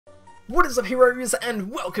What is up, heroes,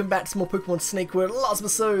 and welcome back to some more Pokemon Snakewood. Last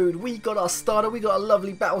episode, we got our starter, we got a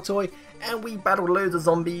lovely battle toy, and we battled loads of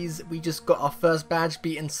zombies. We just got our first badge,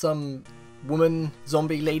 beating some woman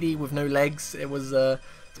zombie lady with no legs. It was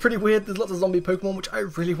it's pretty weird. There's lots of zombie Pokemon, which I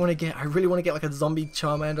really want to get. I really want to get like a zombie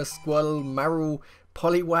Charmander, Squirtle, Marill,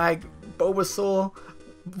 Poliwag, Bulbasaur.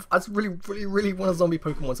 I just really want a zombie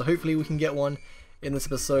Pokemon, so hopefully we can get one in this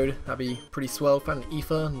episode. That'd be pretty swell. Found an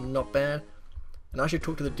Ether, not bad. And I should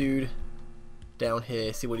talk to the dude down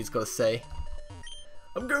here, see what he's got to say.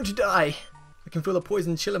 I'm going to die! I can feel the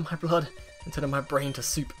poison chill in my blood and turn my brain to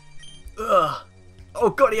soup. Ugh! Oh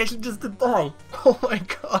god, he actually just did die! Oh my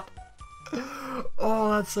god!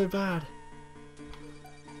 Oh, that's so bad.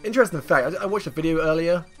 Interesting fact, I watched a video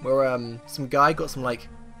earlier where some guy got some, like,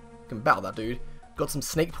 you can battle that dude, got some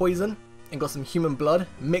snake poison and got some human blood,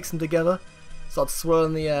 mixed them together, started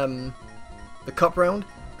swirling the cup round,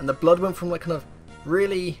 and the blood went from like kind of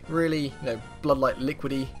really, you know, blood-like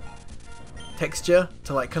liquidy texture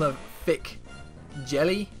to like kind of thick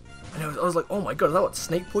jelly. And I was like, oh my god, is that what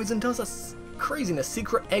snake poison does? That's craziness.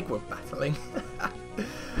 Secret egg we're battling.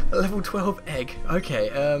 A level 12 egg.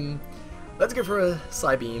 Okay, let's go for a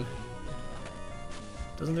Psybeam.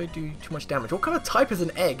 Doesn't really do too much damage. What kind of type is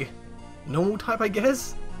an egg? Normal type, I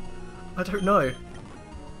guess? I don't know.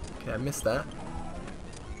 Okay, I missed that.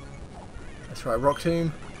 Let's try Rock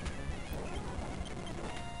Tomb.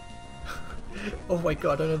 Oh my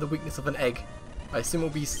god, I don't know the weakness of an egg. I assume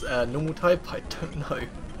it'll be normal type, I don't know.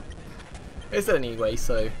 It's that anyway,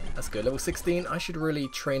 so that's good. Level 16, I should really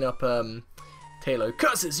train up Tailo.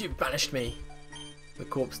 Curses, you've banished me! The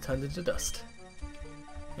corpse turned into dust.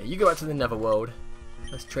 Yeah, you go back to the Netherworld.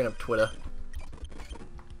 Let's train up Twitter.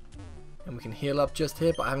 And we can heal up just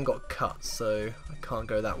here, but I haven't got cut, so I can't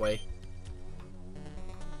go that way.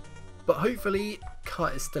 But hopefully,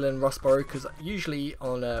 Cut is still in Rustboro, because usually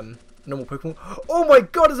on normal Pokemon. Oh my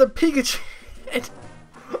god, there's a Pikachu head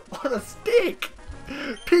on a stick!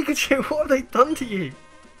 Pikachu, what have they done to you?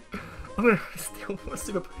 I'm gonna steal a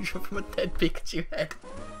super potion from a dead Pikachu head.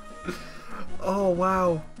 Oh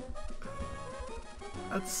wow.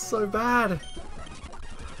 That's so bad.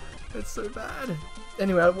 It's so bad.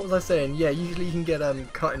 Anyway, what was I saying? Yeah, usually you can get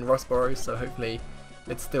Cut in Rustboro, so hopefully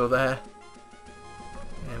it's still there.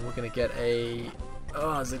 And we're gonna get a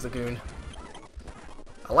Zigzagoon.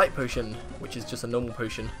 A light potion, which is just a normal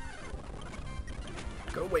potion.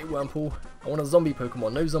 Go away, Wurmple. I want a zombie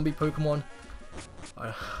Pokemon. No zombie Pokemon.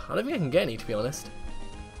 I don't think I can get any, to be honest.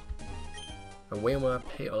 A Wailmer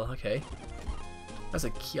Pale, okay. That's a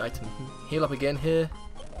key item. Heal up again here.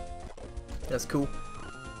 That's cool.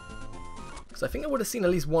 Because I think I would have seen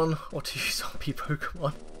at least one or two zombie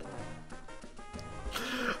Pokemon.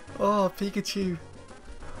 Oh, Pikachu.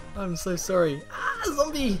 I'm so sorry. Ah,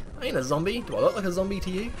 zombie! I ain't a zombie. Do I look like a zombie to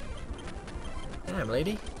you? Damn,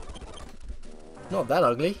 lady. Not that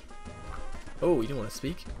ugly. Oh, you don't want to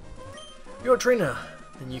speak. You're a trainer,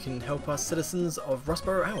 and you can help us citizens of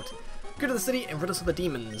Rustboro out. Go to the city and rid us of the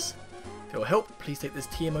demons. If it will help, please take this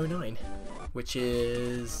TM09, which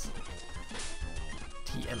is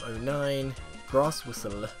TM09 Grass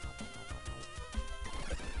Whistle. I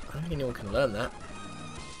don't think anyone can learn that.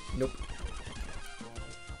 Nope.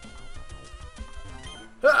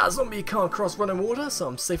 Ah, zombie can't cross running water, so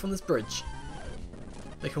I'm safe on this bridge.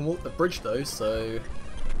 They can walk the bridge though, so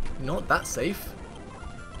not that safe.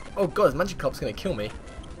 Oh god, his Magikarp's gonna kill me.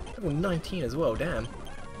 Level 19 as well, damn.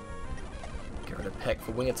 Get rid of Peck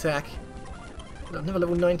for wing attack. Another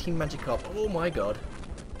level 19 Magikarp, oh my god.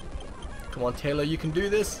 Come on Taylor, you can do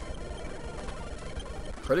this.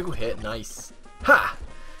 Critical hit, nice. Ha!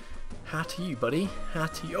 Ha to you, buddy. Ha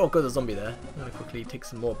to you. Oh god, there's a zombie there. I'm gonna quickly take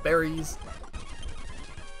some more berries.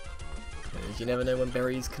 Because you never know when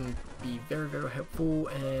berries can be very helpful.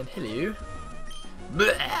 And hello.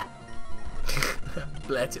 Bleh!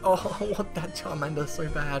 Bleh. Oh, what that Charmander, so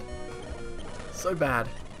bad. So bad.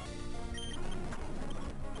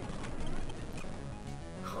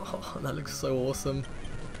 Oh, that looks so awesome.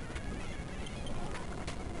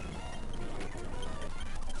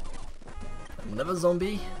 Another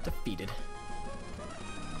zombie defeated.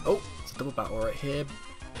 Oh, it's a double battle right here.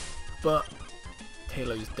 But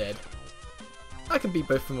Taylor's dead. I can beat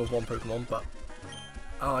both of them with one Pokemon, but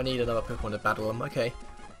oh, I need another Pokemon to battle them. Okay,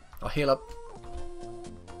 I'll heal up.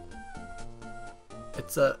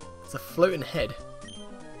 It's a floating head.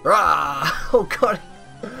 Rah! Oh god,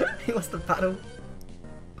 he wants to battle.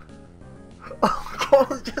 Oh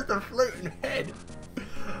god, it's just a floating head.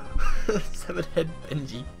 7-head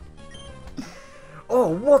Benji.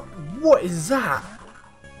 Oh, what is that?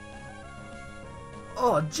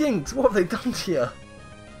 Oh, Jinx, what have they done to you?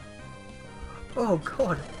 Oh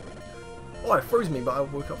god. Oh, it froze me, but I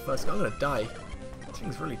woke up first. I'm gonna die. This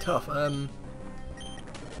thing's really tough.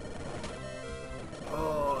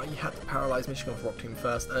 Oh, you had to paralyze me. She's going for Rock Tomb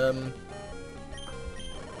first. I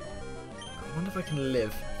wonder if I can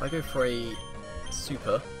live. If I go for a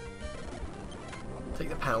super, take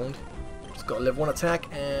the pound. Just got to live one attack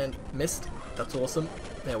and missed. That's awesome.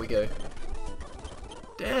 There we go.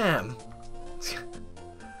 Damn.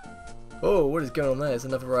 Oh, what is going on there? There's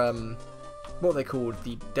another what are they called?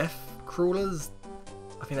 The Death Crawlers?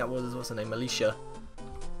 I think that was, what's her name? Alicia.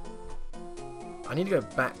 I need to go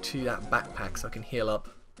back to that backpack so I can heal up.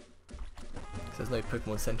 There's no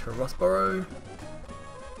Pokemon Center in Rustboro.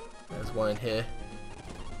 There's one in here.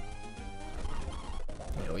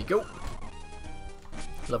 There we go.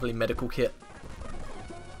 Lovely medical kit.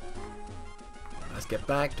 Let's get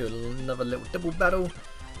back, do another little double battle.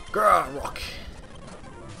 Grrr, rock!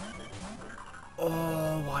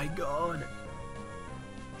 Oh my god!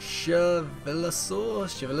 Chevalisaur?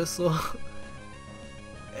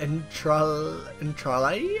 Entrale?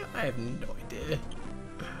 I have no idea.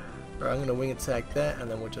 Right, I'm gonna wing attack that, and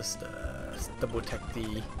then we'll just double attack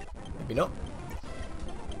the. Maybe not.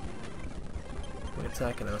 Wing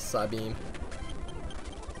attack and then a side beam.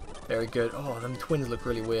 Very good. Oh, them twins look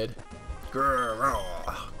really weird. Grrr.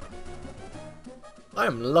 I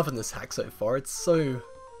am loving this hack so far. It's so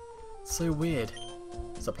weird.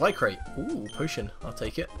 Supply crate. Ooh, potion. I'll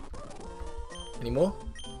take it. Any more?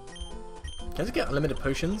 Can I just get unlimited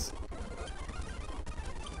potions?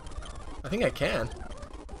 I think I can.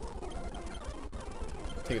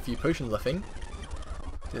 Take a few potions, I think.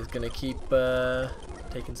 Just gonna keep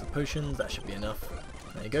taking some potions. That should be enough.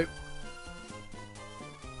 There you go.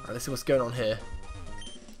 Alright, let's see what's going on here.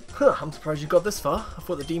 Huh, I'm surprised you got this far. I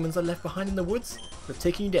thought the demons I left behind in the woods were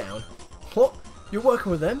taking you down. What? You're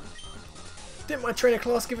working with them? Didn't my trainer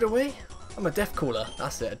class give it away? I'm a death caller.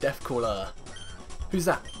 That's it, a death caller. Who's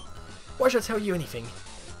that? Why should I tell you anything?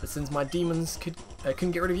 But since my demons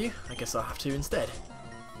couldn't get rid of you, I guess I'll have to instead.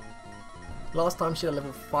 Last time she had a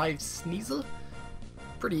level 5 Sneasel.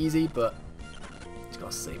 Pretty easy, but she's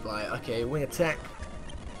got a Sableye. Okay, wing attack.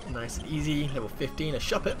 Nice and easy. Level 15, a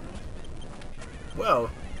Shuppet.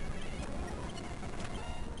 Well,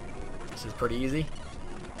 this is pretty easy.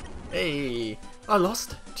 Hey, I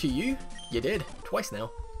lost to you. You did. Twice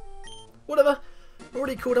now. Whatever.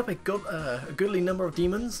 Already called up a goodly number of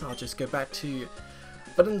demons. I'll just go back to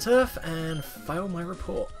Bud and Turf and file my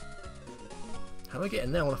report. How do I get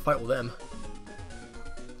in there? I want to fight all them.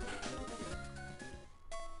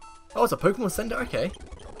 Oh, it's a Pokemon Center? Okay.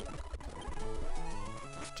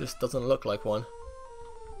 Just doesn't look like one.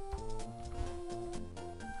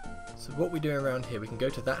 So what are we doing around here? We can go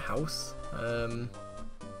to that house.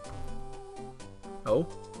 Oh.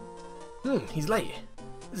 He's late.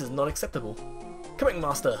 This is not acceptable. Coming,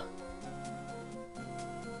 Master!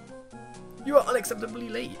 You are unacceptably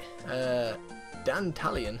late.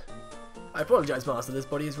 Dantalion. I apologize, Master. This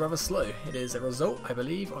body is rather slow. It is a result, I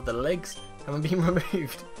believe, of the legs having been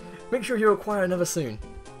removed. Make sure you acquire another soon.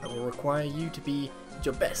 I will require you to be at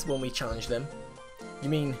your best when we challenge them. You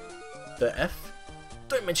mean the F?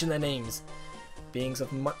 Don't mention their names. Beings of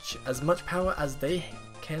as much power as they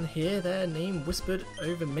can hear their name whispered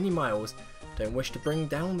over many miles. Don't wish to bring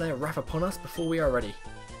down their wrath upon us before we are ready.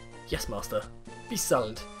 Yes, Master. Be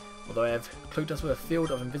silent. Although I have cloaked us with a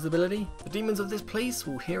field of invisibility, the demons of this place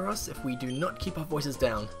will hear us if we do not keep our voices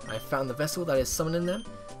down. I have found the vessel that is summoning them.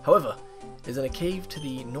 However, it is in a cave to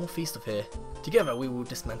the northeast of here. Together we will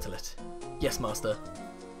dismantle it. Yes, Master.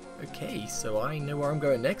 Okay, so I know where I'm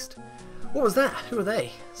going next. What was that? Who are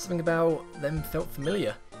they? Something about them felt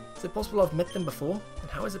familiar. Is it possible I've met them before? And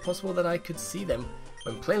how is it possible that I could see them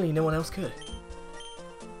when plainly no one else could?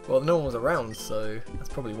 Well, no one was around, so that's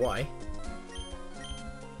probably why.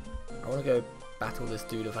 I want to go battle this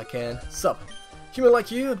dude if I can. Sup? Human like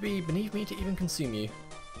you, it'd be beneath me to even consume you.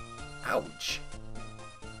 Ouch.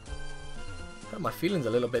 Hurt my feelings a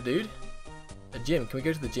little bit, dude. A gym. Can we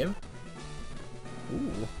go to the gym?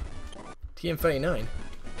 Ooh. TM39.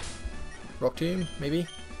 Rock Tomb, maybe?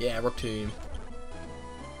 Yeah, Rock Tomb.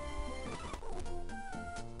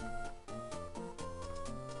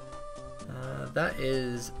 That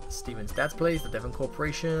is Steven's dad's place, the Devon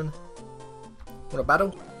Corporation. Want a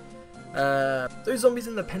battle? Those zombies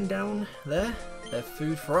in the pen down there, they're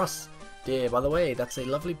food for us. Dear, by the way, that's a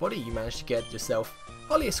lovely body you managed to get yourself.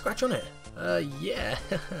 Hardly a scratch on it. Yeah.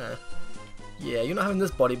 Yeah, you're not having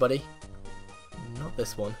this body, buddy. Not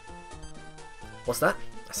this one. What's that?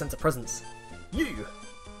 I sense a presence. You!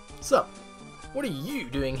 Sup? What are you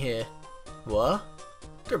doing here? What?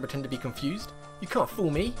 Don't pretend to be confused. You can't fool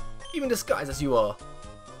me, even disguised as you are.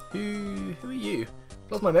 Who are you?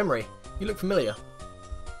 Lost my memory. You look familiar.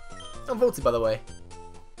 I'm Voltsy, by the way.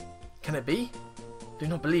 Can it be? Do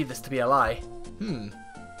not believe this to be a lie.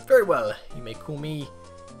 Very well. You may call me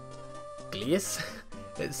Glius.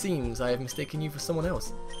 It seems I have mistaken you for someone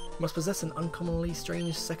else. You must possess an uncommonly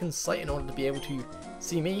strange second sight in order to be able to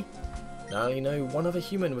see me. Now you know one other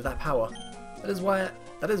human with that power. That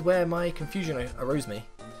is where my confusion arose me.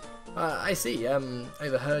 I see. I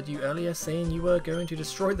overheard you earlier saying you were going to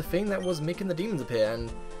destroy the thing that was making the demons appear,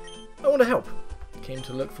 and I want to help. I came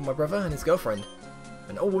to look for my brother and his girlfriend.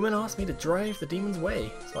 An old woman asked me to drive the demons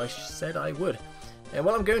away, so I said I would. And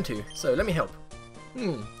well, I'm going to, so let me help.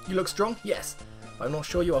 You look strong? Yes. But I'm not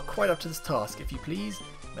sure you are quite up to this task. If you please,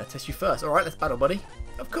 may I test you first? Alright, let's battle, buddy.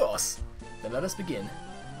 Of course. Then let us begin.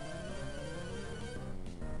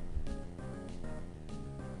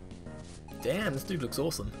 Damn, this dude looks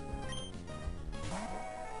awesome.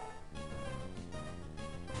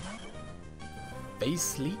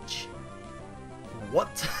 Face leech?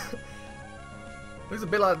 What? Looks a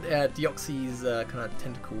bit like Deoxy's kind of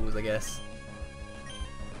tentacles, I guess.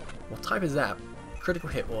 What type is that? Critical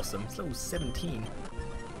hit, awesome. It's level 17.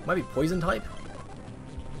 Might be poison type?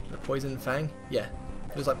 The poison fang? Yeah,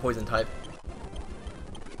 looks like poison type.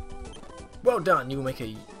 Well done, you will make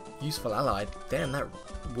a useful ally. Damn, that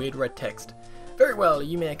weird red text. Very well,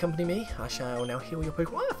 you may accompany me. I shall now heal your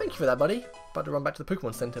Pokemon. Oh, thank you for that, buddy. About to run back to the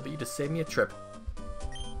Pokemon Center, but you just saved me a trip.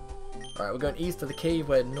 Alright, we're going east to the cave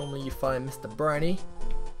where normally you find Mr. Briny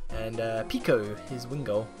and Pico, his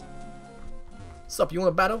Wingull. Sup, you want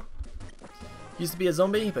to battle? Used to be a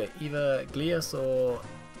zombie, but either Glius or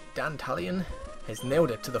Dantalion has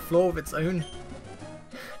nailed it to the floor with its own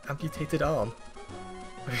amputated arm.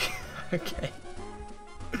 Okay.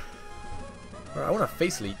 Alright, I want a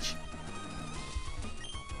face leech.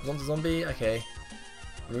 Once a zombie, okay.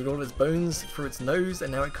 Removed all of its bones through its nose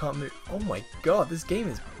and now it can't move. Oh my god, this game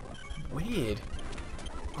is weird.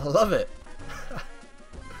 I love it.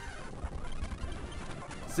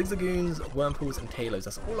 Zigzagoons, Wurmples, and Talos.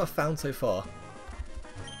 That's all I've found so far.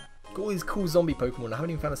 Got all these cool zombie Pokemon. I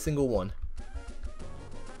haven't even found a single one.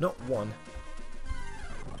 Not one.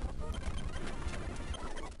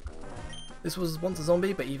 This was once a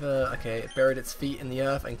zombie, but either, okay, it buried its feet in the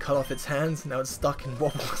earth and cut off its hands. Now it's stuck in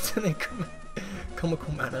wobbles in a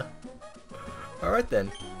comical manner. Alright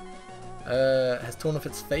then. Has torn off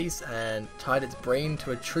its face and tied its brain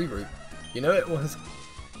to a tree root. You know it was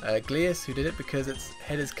Glius who did it because its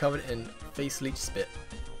head is covered in face leech spit.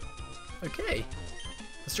 Okay.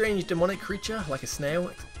 A strange demonic creature like a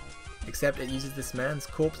snail, except it uses this man's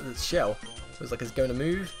corpse as its shell. Looks like it's going to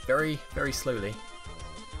move very, very slowly.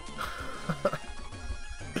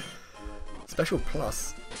 Special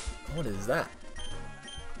plus. What is that?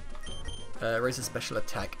 Raises special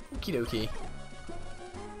attack. Okie dokie.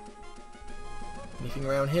 Anything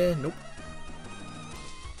around here? Nope.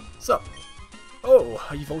 Sup? Oh,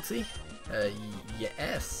 are you Voltsy?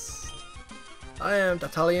 Yes. I am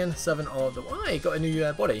Dantalion, servant of the... I got a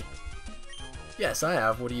new body. Yes, I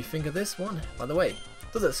have. What do you think of this one? By the way,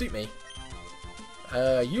 does it suit me?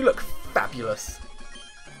 You look fabulous.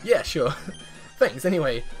 Yeah, sure. Thanks,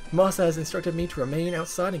 anyway. Master has instructed me to remain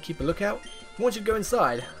outside and keep a lookout. He wants you to go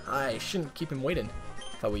inside. I shouldn't keep him waiting,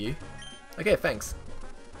 if I were you. Okay, thanks.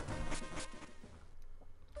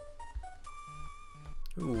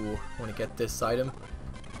 Ooh, I want to get this item.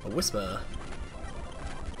 A Whisper.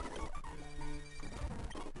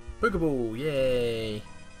 Pokeball, yay!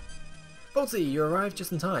 Voltsy, you arrived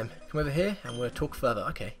just in time. Come over here and we'll talk further.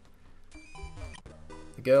 Okay.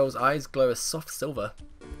 The girl's eyes glow a soft silver.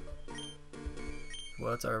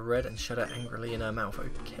 Words are red and shudder angrily in her mouth.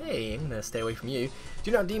 Okay, I'm gonna stay away from you. Do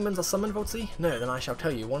you know how demons are summoned, Voltsy? No, then I shall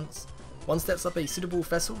tell you. Once one sets up a suitable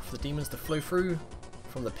vessel for the demons to flow through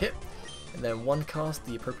from the pit, and then one casts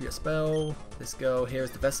the appropriate spell. This girl here is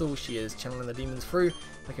the vessel. She is channeling the demons through.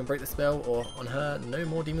 I can break the spell, or on her, no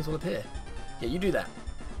more demons will appear. Yeah, you do that.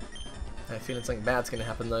 I have a feeling something bad's gonna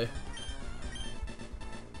happen though.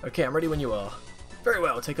 Okay, I'm ready when you are. Very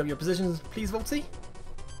well, take up your positions, please, Voltsy.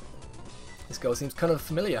 This girl seems kind of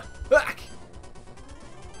familiar. Back!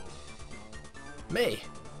 May.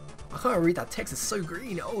 I can't read that text, it's so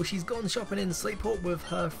green. Oh, she's gone shopping in Slateport with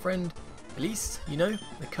her friend Elise, you know,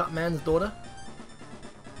 the cut man's daughter.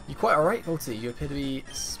 You quite alright, Voltsy? You appear to be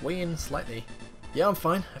swaying slightly. Yeah, I'm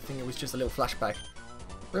fine. I think it was just a little flashback.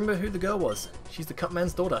 Remember who the girl was? She's the cut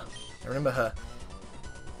man's daughter. I remember her.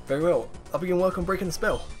 Very well. I'll begin work on breaking the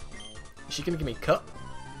spell. Is she gonna give me a cut?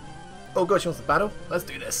 Oh god, she wants to battle? Let's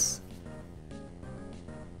do this.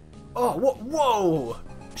 Oh, what? Whoa!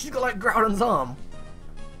 She's got like Groudon's arm.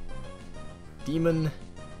 Demon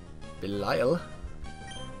Belial.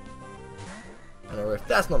 And Anarif.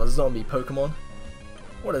 That's not a zombie Pokemon.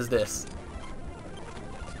 What is this?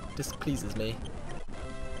 Displeases me.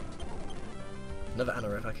 Another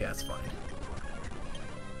Anarif. Okay, that's fine.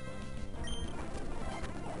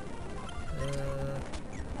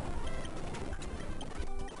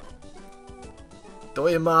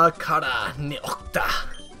 Doima Kara Neokta.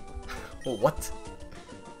 Oh, what?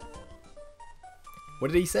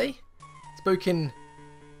 What did he say? Spoke in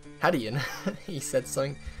Hadian. He said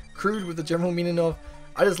something crude with the general meaning of,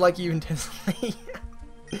 I just like you intensely.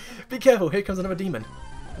 Be careful, here comes another demon.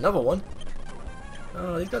 Another one?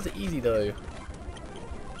 Oh, these guys are easy though.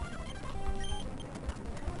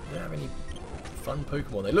 They don't have any fun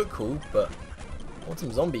Pokemon. They look cool, but I want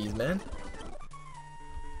some zombies, man.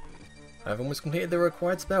 I've almost completed the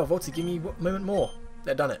required spell. Voltsy, give me a moment more.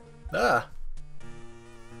 They've done it. Ah!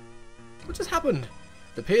 What just happened?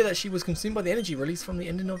 It appeared that she was consumed by the energy released from the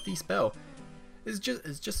ending of the spell. It's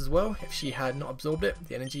just as well. If she had not absorbed it,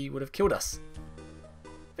 the energy would have killed us.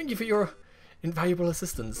 Thank you for your invaluable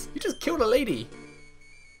assistance. You just killed a lady!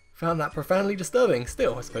 Found that profoundly disturbing.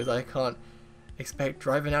 Still, I suppose I can't expect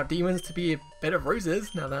driving out demons to be a bed of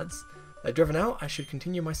roses. Now that's they're driven out, I should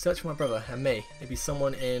continue my search for my brother and May. Maybe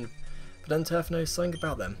someone in Turf knows something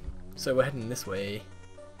about them. So we're heading this way.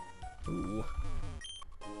 Ooh.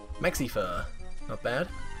 Maxi Fur. Not bad.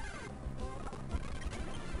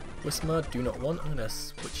 Whismer, do not want. I'm going to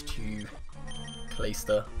switch to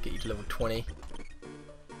Clayster. Get you to level 20.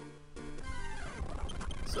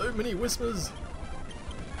 So many Whismers.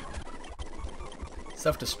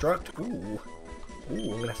 Self-destruct. Ooh. Ooh, I'm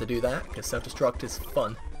going to have to do that because self-destruct is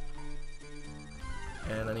fun.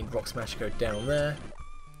 And I need Rock Smash to go down there.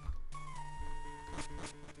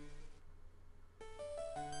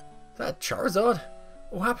 Is that Charizard?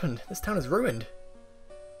 What happened? This town is ruined.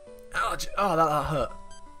 Ouch! Oh, that hurt.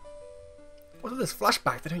 What is this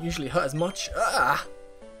flashback? They don't usually hurt as much. Ah!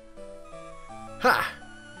 Ha!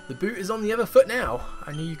 The boot is on the other foot now.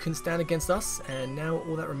 I knew you couldn't stand against us, and now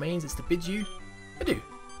all that remains is to bid you adieu.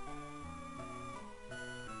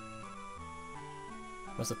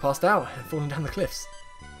 Must have passed out and fallen down the cliffs.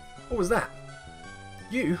 What was that?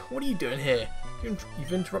 You? What are you doing here?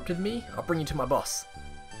 You've interrupted me? I'll bring you to my boss.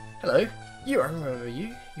 Hello? You, I remember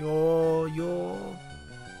you. You're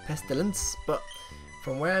Pestilence, but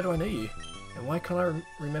from where do I know you? And why can't I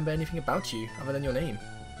remember anything about you other than your name?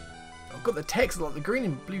 I've got the text, like the green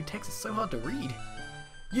and blue text is so hard to read.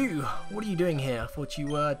 You, what are you doing here? I thought you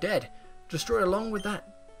were dead. Destroyed along with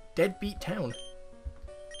that deadbeat town.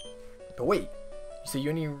 But wait, you say you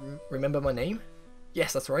only remember my name?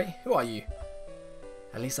 Yes, that's right. Who are you?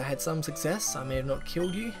 At least I had some success. I may have not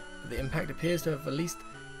killed you, but the impact appears to have at least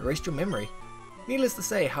erased your memory. Needless to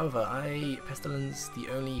say, however, I, Pestilence, the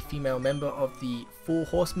only female member of the 4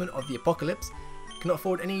 Horsemen of the Apocalypse, cannot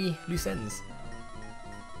afford any loose ends.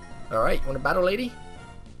 Alright, you want to battle, lady?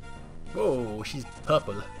 Whoa, she's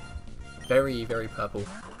purple. Very, very purple.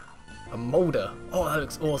 A Molder. Oh, that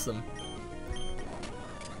looks awesome.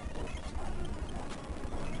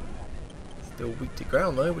 Still weak to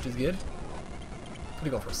ground though, which is good. Could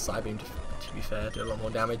have gone for a Psybeam to be fair, do a lot more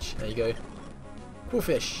damage. There you go. Cool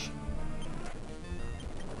fish.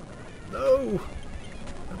 No!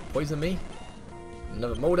 Don't poison me.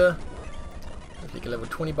 Another Molder. Hopefully get level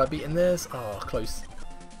 20 by beating this. Oh, close.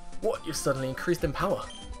 What? You're suddenly increased in power.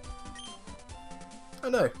 Oh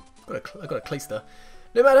no, I got a Clayster.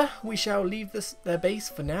 No matter, we shall leave their base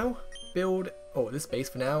for now. This base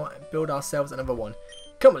for now, and build ourselves another one.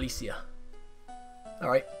 Come, Alicia.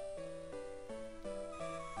 Alright.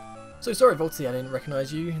 So sorry, Voltsy, I didn't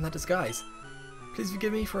recognize you in that disguise. Please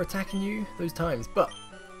forgive me for attacking you those times, but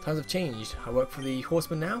times have changed. I work for the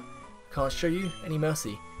Horsemen now. I can't show you any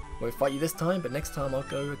mercy. Won't fight you this time, but next time I'll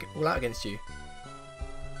go all out against you.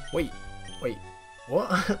 Wait,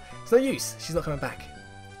 what? It's no use. She's not coming back.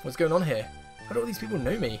 What's going on here? How do all these people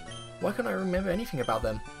know me? Why can't I remember anything about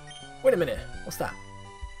them? Wait a minute. What's that?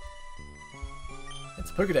 It's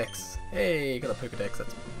a Pokedex. Hey, got a Pokedex.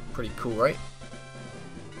 That's pretty cool, right?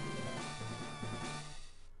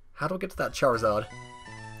 How do I get to that Charizard?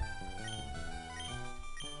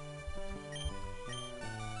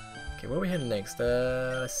 Okay, where are we heading next?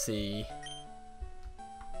 Let's see.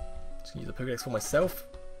 Just use the Pokedex for myself.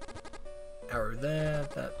 Arrow there.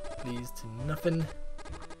 That leads to nothing.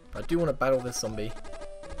 But I do want to battle this zombie.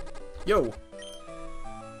 Yo!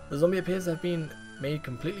 The zombie appears to have been made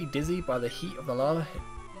completely dizzy by the heat of the lava.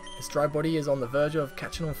 His dry body is on the verge of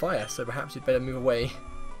catching on fire, so perhaps you'd better move away.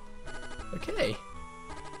 Okay.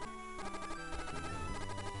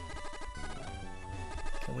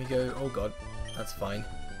 Can we go? Oh god, that's fine.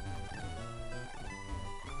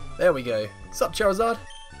 There we go. Sup, Charizard?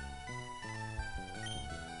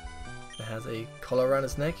 It has a collar around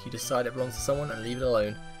its neck. You decide it belongs to someone and leave it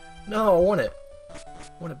alone. No, I want it.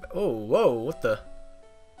 Oh, whoa, what the?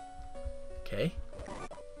 Okay.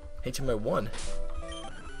 HMO 1.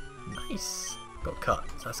 Nice. Got cut,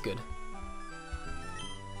 so that's good.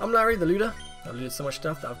 I'm Larry, the looter. I've looted so much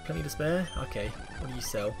stuff that I've plenty to spare. Okay, what do you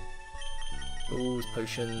sell? Balls,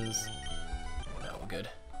 potions. No, all good.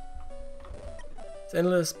 It's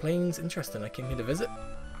Endless Plains. Interesting, I came here to visit.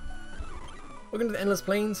 Welcome to the Endless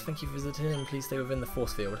Plains. Thank you for visiting and please stay within the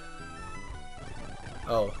force field.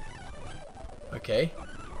 Oh. Okay.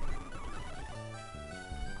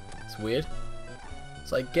 It's weird.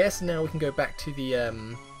 So I guess now we can go back to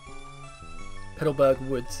the Petalburg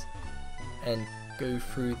Woods and go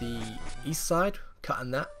through the east side,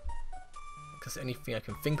 cutting that. Because anything I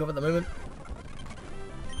can think of at the moment.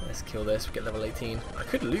 Let's kill this, we get level 18. I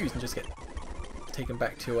could lose and just get taken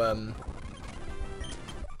back to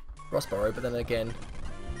Rossborough, but then again,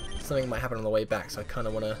 something might happen on the way back, so I kind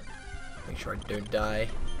of want to make sure I don't die.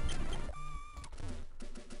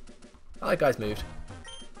 Oh, that guy's moved.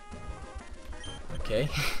 Okay,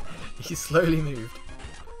 he slowly moved.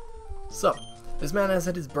 So, this man has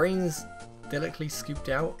had his brains delicately scooped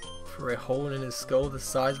out through a hole in his skull the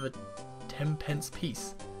size of a 10-pence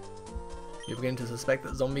piece. You're beginning to suspect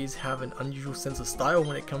that zombies have an unusual sense of style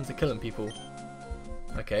when it comes to killing people.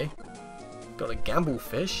 Okay. Got a gamble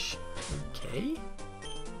fish. Okay.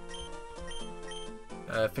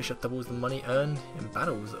 Fish that doubles the money earned in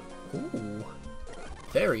battles. Ooh.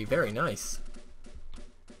 Very, very nice.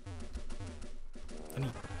 I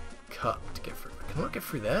need cut to get through. Can I not get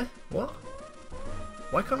through there? What?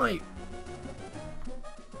 Why can't I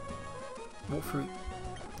walk through?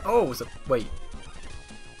 Oh, it's a wait.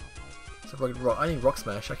 It's a rugged rock. I need rock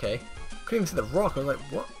smash. Okay. Couldn't even see the rock. I was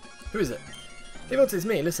like, what? Who is it? HeroVoltsy, it's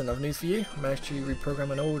me. Listen, I have news for you. I managed to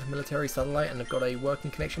reprogram an old military satellite and I've got a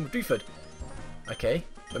working connection with Duford. Okay,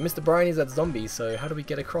 but Mr. Bryan is at zombies, so how do we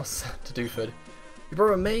get across to Duford? Your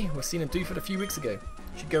brother and me were seen in Duford a few weeks ago.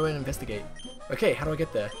 You should go in and investigate. Okay, how do I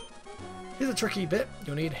get there? Here's a tricky bit.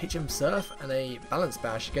 You'll need HM Surf and a balance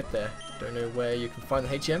badge to get there. Don't know where you can find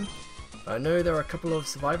the HM. I know there are a couple of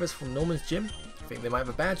survivors from Norman's gym. I think they might have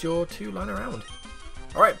a badge or two lying around.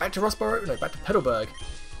 Alright, back to Rossborough. No, back to Petalburg.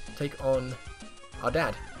 Take on our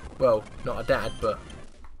dad. Well, not our dad, but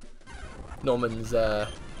Norman's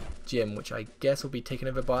gym, which I guess will be taken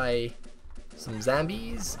over by some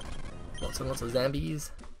zombies. Lots and lots of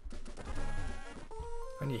zombies.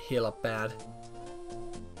 I need to heal up bad.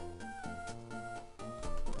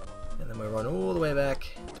 And then we'll run all the way back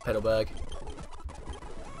to Petalburg.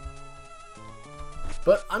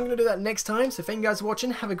 But I'm going to do that next time, so thank you guys for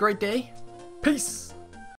watching. Have a great day. Peace!